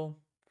 1-year deal.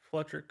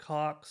 Fletcher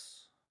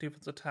Cox,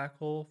 defensive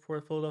tackle for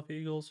the Philadelphia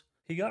Eagles.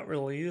 He got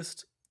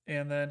released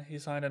and then he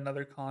signed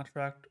another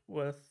contract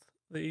with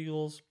the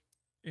Eagles.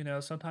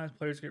 Sometimes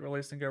players get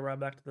released and go right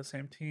back to the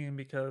same team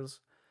because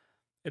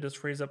it just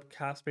frees up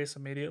cap space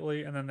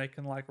immediately, and then they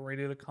can like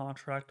redo the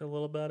contract a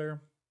little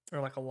better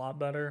or like a lot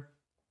better,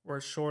 or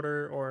it's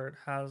shorter, or it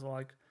has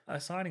like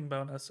a signing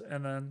bonus,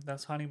 and then that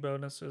signing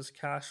bonus is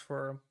cash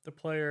for the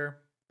player,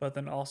 but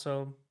then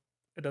also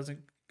it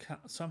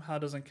somehow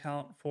doesn't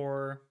count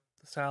for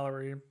the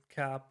salary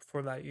cap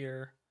for that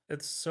year.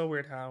 It's so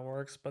weird how it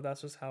works, but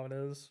that's just how it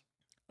is.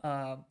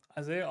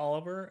 Isaiah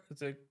Oliver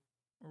is a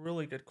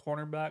really good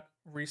cornerback,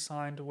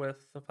 re-signed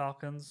with the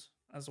Falcons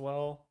as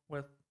well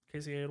with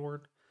Casey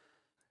Hayward.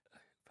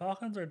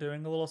 Falcons are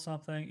doing a little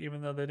something,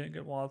 even though they didn't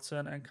get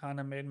Watson and kind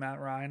of made Matt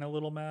Ryan a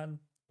little mad.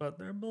 But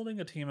they're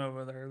building a team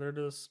over there. They're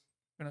just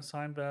going to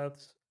sign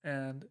vets,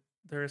 and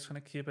they're just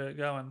going to keep it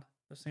going.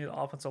 Just need an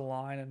offensive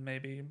line and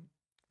maybe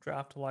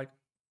draft like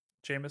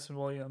Jameson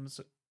Williams,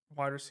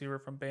 wide receiver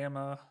from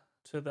Bama,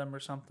 to them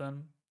or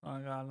something. Oh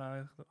god,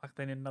 no, like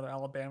they need another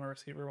Alabama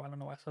receiver. I don't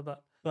know why I said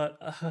that, but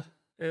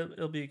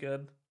it'll be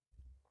good.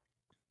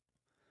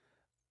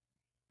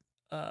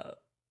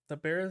 The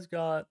Bears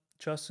got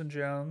Justin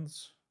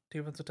Jones,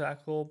 defensive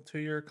tackle,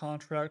 2-year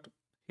contract.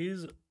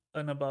 He's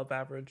an above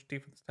average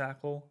defensive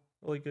tackle.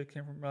 Really good,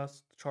 came from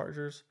us, the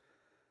Chargers.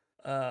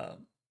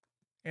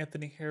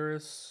 Anthony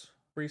Harris,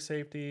 free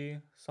safety,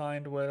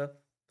 signed with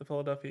the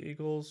Philadelphia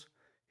Eagles.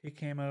 He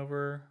came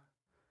over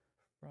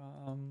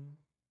from,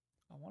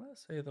 I want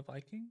to say the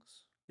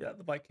Vikings. Yeah,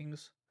 the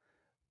Vikings.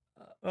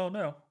 Oh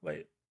no,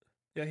 wait.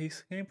 Yeah, he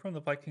came from the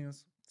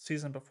Vikings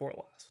season before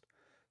last.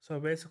 So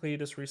basically, he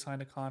just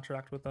re-signed a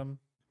contract with them.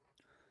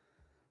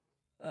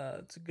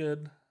 It's a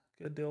good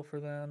deal for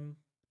them.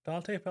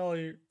 Dante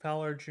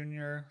Fowler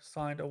Jr.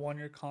 signed a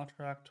 1-year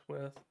contract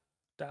with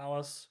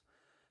Dallas.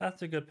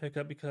 That's a good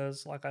pickup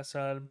because, like I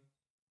said,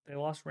 they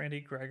lost Randy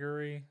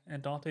Gregory,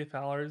 and Dante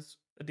Fowler's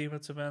a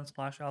defensive end /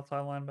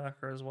 outside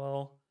linebacker as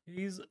well.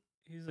 He's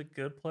a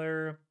good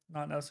player,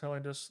 not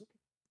necessarily just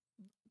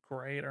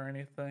great or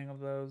anything of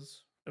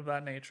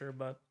that nature,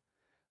 but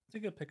it's a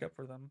good pickup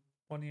for them.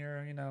 1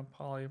 year,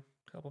 probably a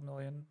couple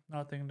million,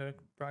 nothing to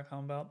brag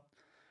home about.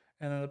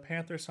 And then the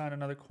Panthers signed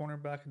another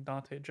cornerback in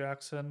Dante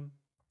Jackson.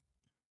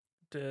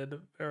 Did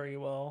very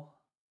well.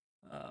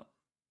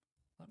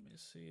 Let me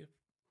see if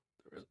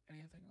there was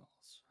anything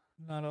else.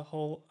 Not a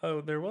whole.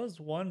 Oh, there was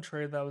one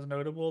trade that was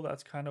notable.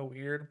 That's kind of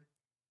weird.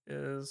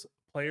 Is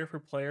player for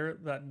player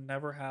that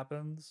never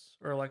happens,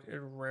 or like it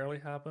rarely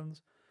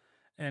happens.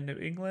 And New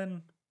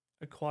England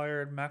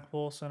acquired Mac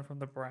Wilson from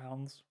the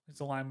Browns.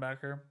 He's a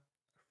linebacker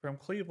from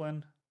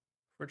Cleveland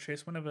for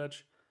Chase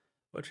Winovich,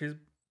 which he's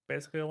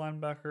basically a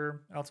linebacker,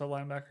 outside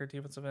linebacker,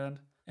 defensive end,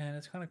 and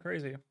it's kind of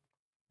crazy.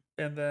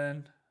 And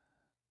then,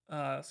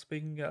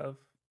 speaking of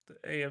the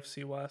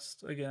AFC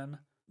West again,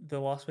 the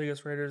Las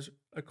Vegas Raiders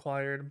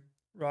acquired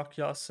Rock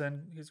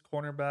Ya-Sin. He's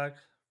cornerback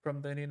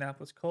from the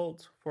Indianapolis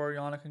Colts for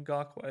Yannick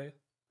Ngakoue,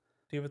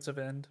 defensive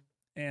end,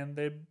 and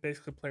they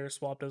basically player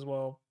swapped as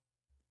well.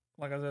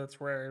 Like I said, it's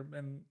rare,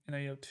 and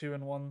you have two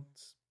in one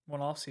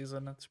off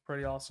season. That's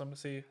pretty awesome to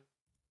see.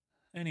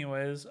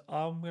 Anyways,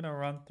 I'm gonna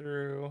run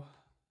through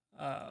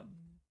um,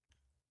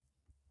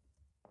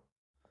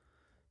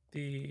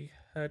 the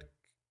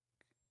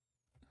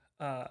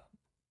uh,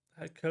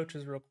 head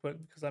coaches real quick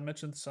because I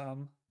mentioned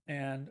some,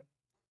 and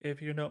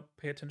if you don't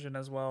pay attention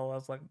as well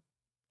as like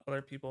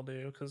other people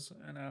do, because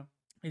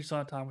you just don't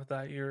have time with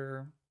that.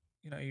 You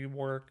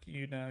work,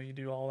 you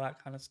do all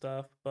that kind of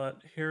stuff.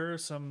 But here are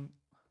some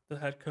the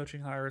head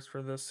coaching hires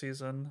for this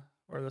season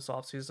or this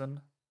off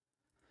season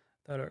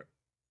that are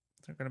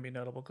they're going to be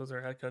notable because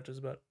they're head coaches.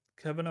 But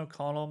Kevin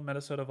O'Connell,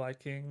 Minnesota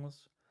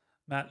Vikings,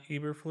 Matt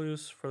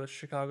Eberflus for the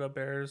Chicago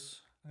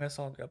Bears. I guess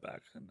I'll go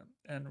back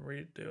and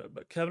redo it.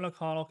 But Kevin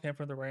O'Connell came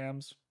from the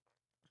Rams.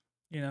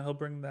 He'll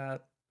bring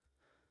that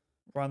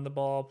run the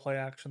ball, play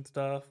action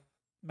stuff.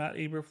 Matt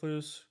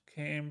Eberflus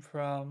came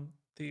from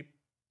the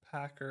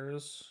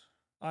Packers.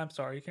 I'm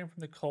sorry, he came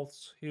from the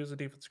Colts. He was a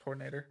defense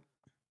coordinator.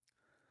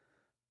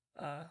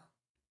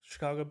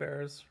 Chicago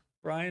Bears.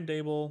 Brian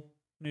Daboll,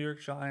 New York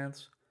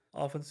Giants.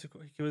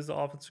 He was the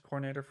offensive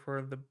coordinator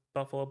for the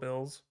Buffalo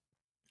Bills.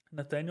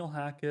 Nathaniel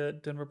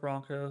Hackett, Denver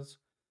Broncos.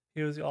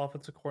 He was the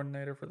offensive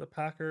coordinator for the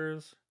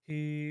Packers.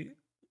 He's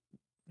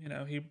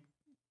going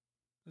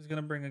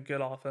to bring a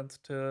good offense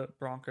to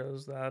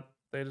Broncos that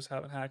they just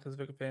haven't had because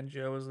Vic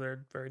Fangio is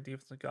their very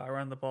defensive guy,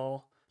 run the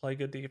ball, play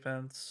good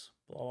defense,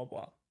 blah, blah,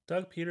 blah.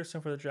 Doug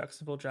Peterson for the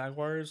Jacksonville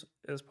Jaguars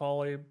is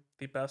probably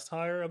the best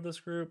hire of this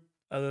group,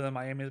 other than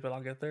Miami's, but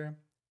I'll get there.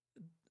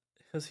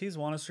 Because he's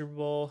won a Super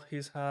Bowl,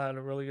 he's had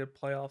a really good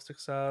playoff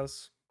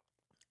success,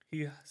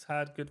 he has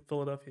had good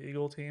Philadelphia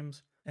Eagle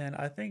teams, and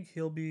I think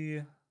he'll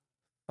be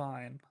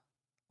fine.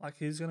 Like,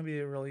 he's going to be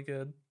a really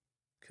good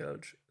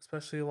coach,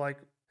 especially like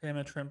him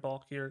and Trent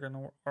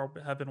Baalke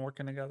have been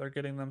working together,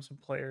 getting them some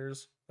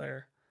players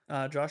there.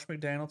 Josh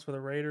McDaniels for the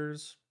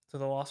Raiders, to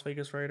the Las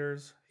Vegas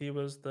Raiders. He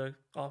was the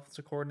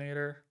offensive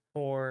coordinator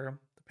for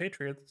the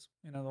Patriots,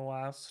 the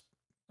last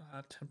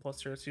 10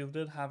 plus years. He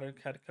did have a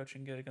head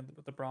coaching gig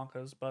with the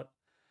Broncos, but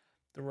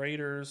the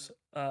Raiders,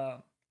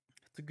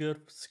 it's a good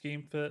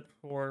scheme fit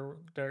for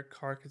Derek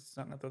Carr because he's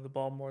not going to throw the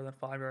ball more than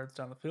 5 yards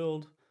down the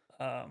field.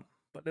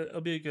 But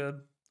it'll be a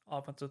good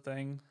offensive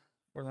thing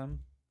for them.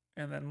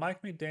 And then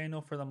Mike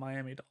McDaniel for the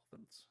Miami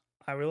Dolphins.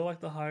 I really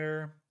like the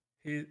hire.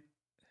 He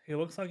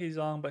looks like he's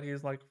young, but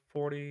he's like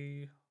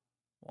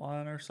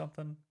 41 or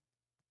something.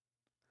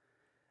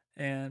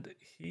 And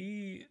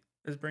he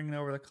is bringing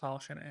over the Kyle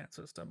Shanahan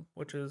system,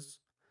 which is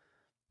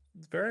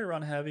very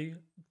run heavy.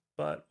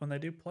 But when they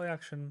do play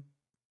action,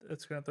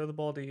 it's going to throw the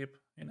ball deep,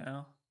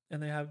 and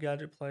they have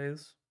gadget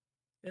plays.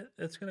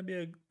 It's going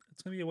to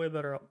be a way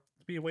better,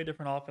 be a way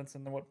different offense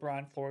than what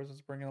Brian Flores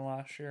was bringing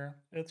last year.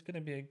 It's going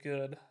to be a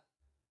good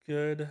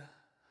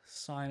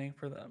signing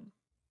for them.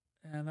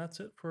 And that's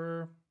it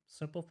for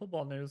Simple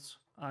Football News.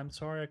 I'm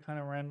sorry I kind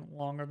of ran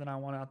longer than I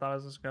wanted. I thought I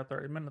was just going to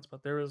 30 minutes,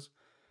 but there was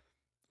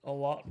a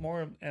lot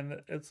more,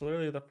 and it's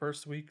literally the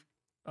first week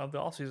of the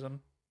offseason,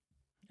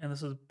 and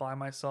this is by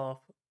myself.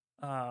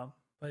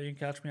 But you can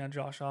catch me on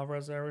Josh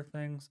Alvarez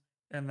everything,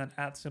 and then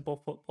at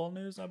Simple Football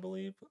News, I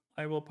believe.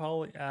 I will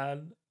probably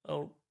add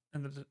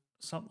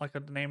something like a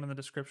name in the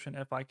description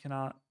if I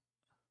cannot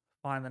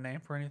find the name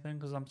for anything,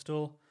 because I'm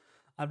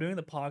doing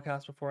the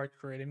podcast before I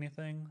create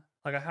anything.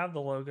 Like, I have the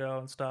logo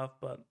and stuff,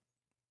 but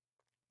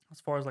as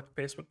far as like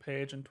Facebook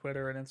page and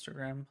Twitter and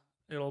Instagram,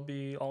 it'll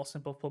be all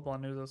Simple Football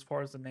News as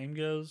far as the name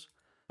goes.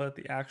 But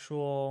the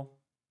actual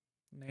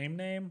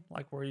name,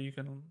 like where you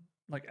can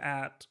like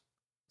at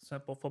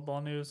Simple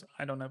Football News,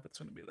 I don't know if it's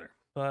going to be there.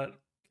 But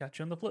catch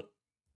you on the flip.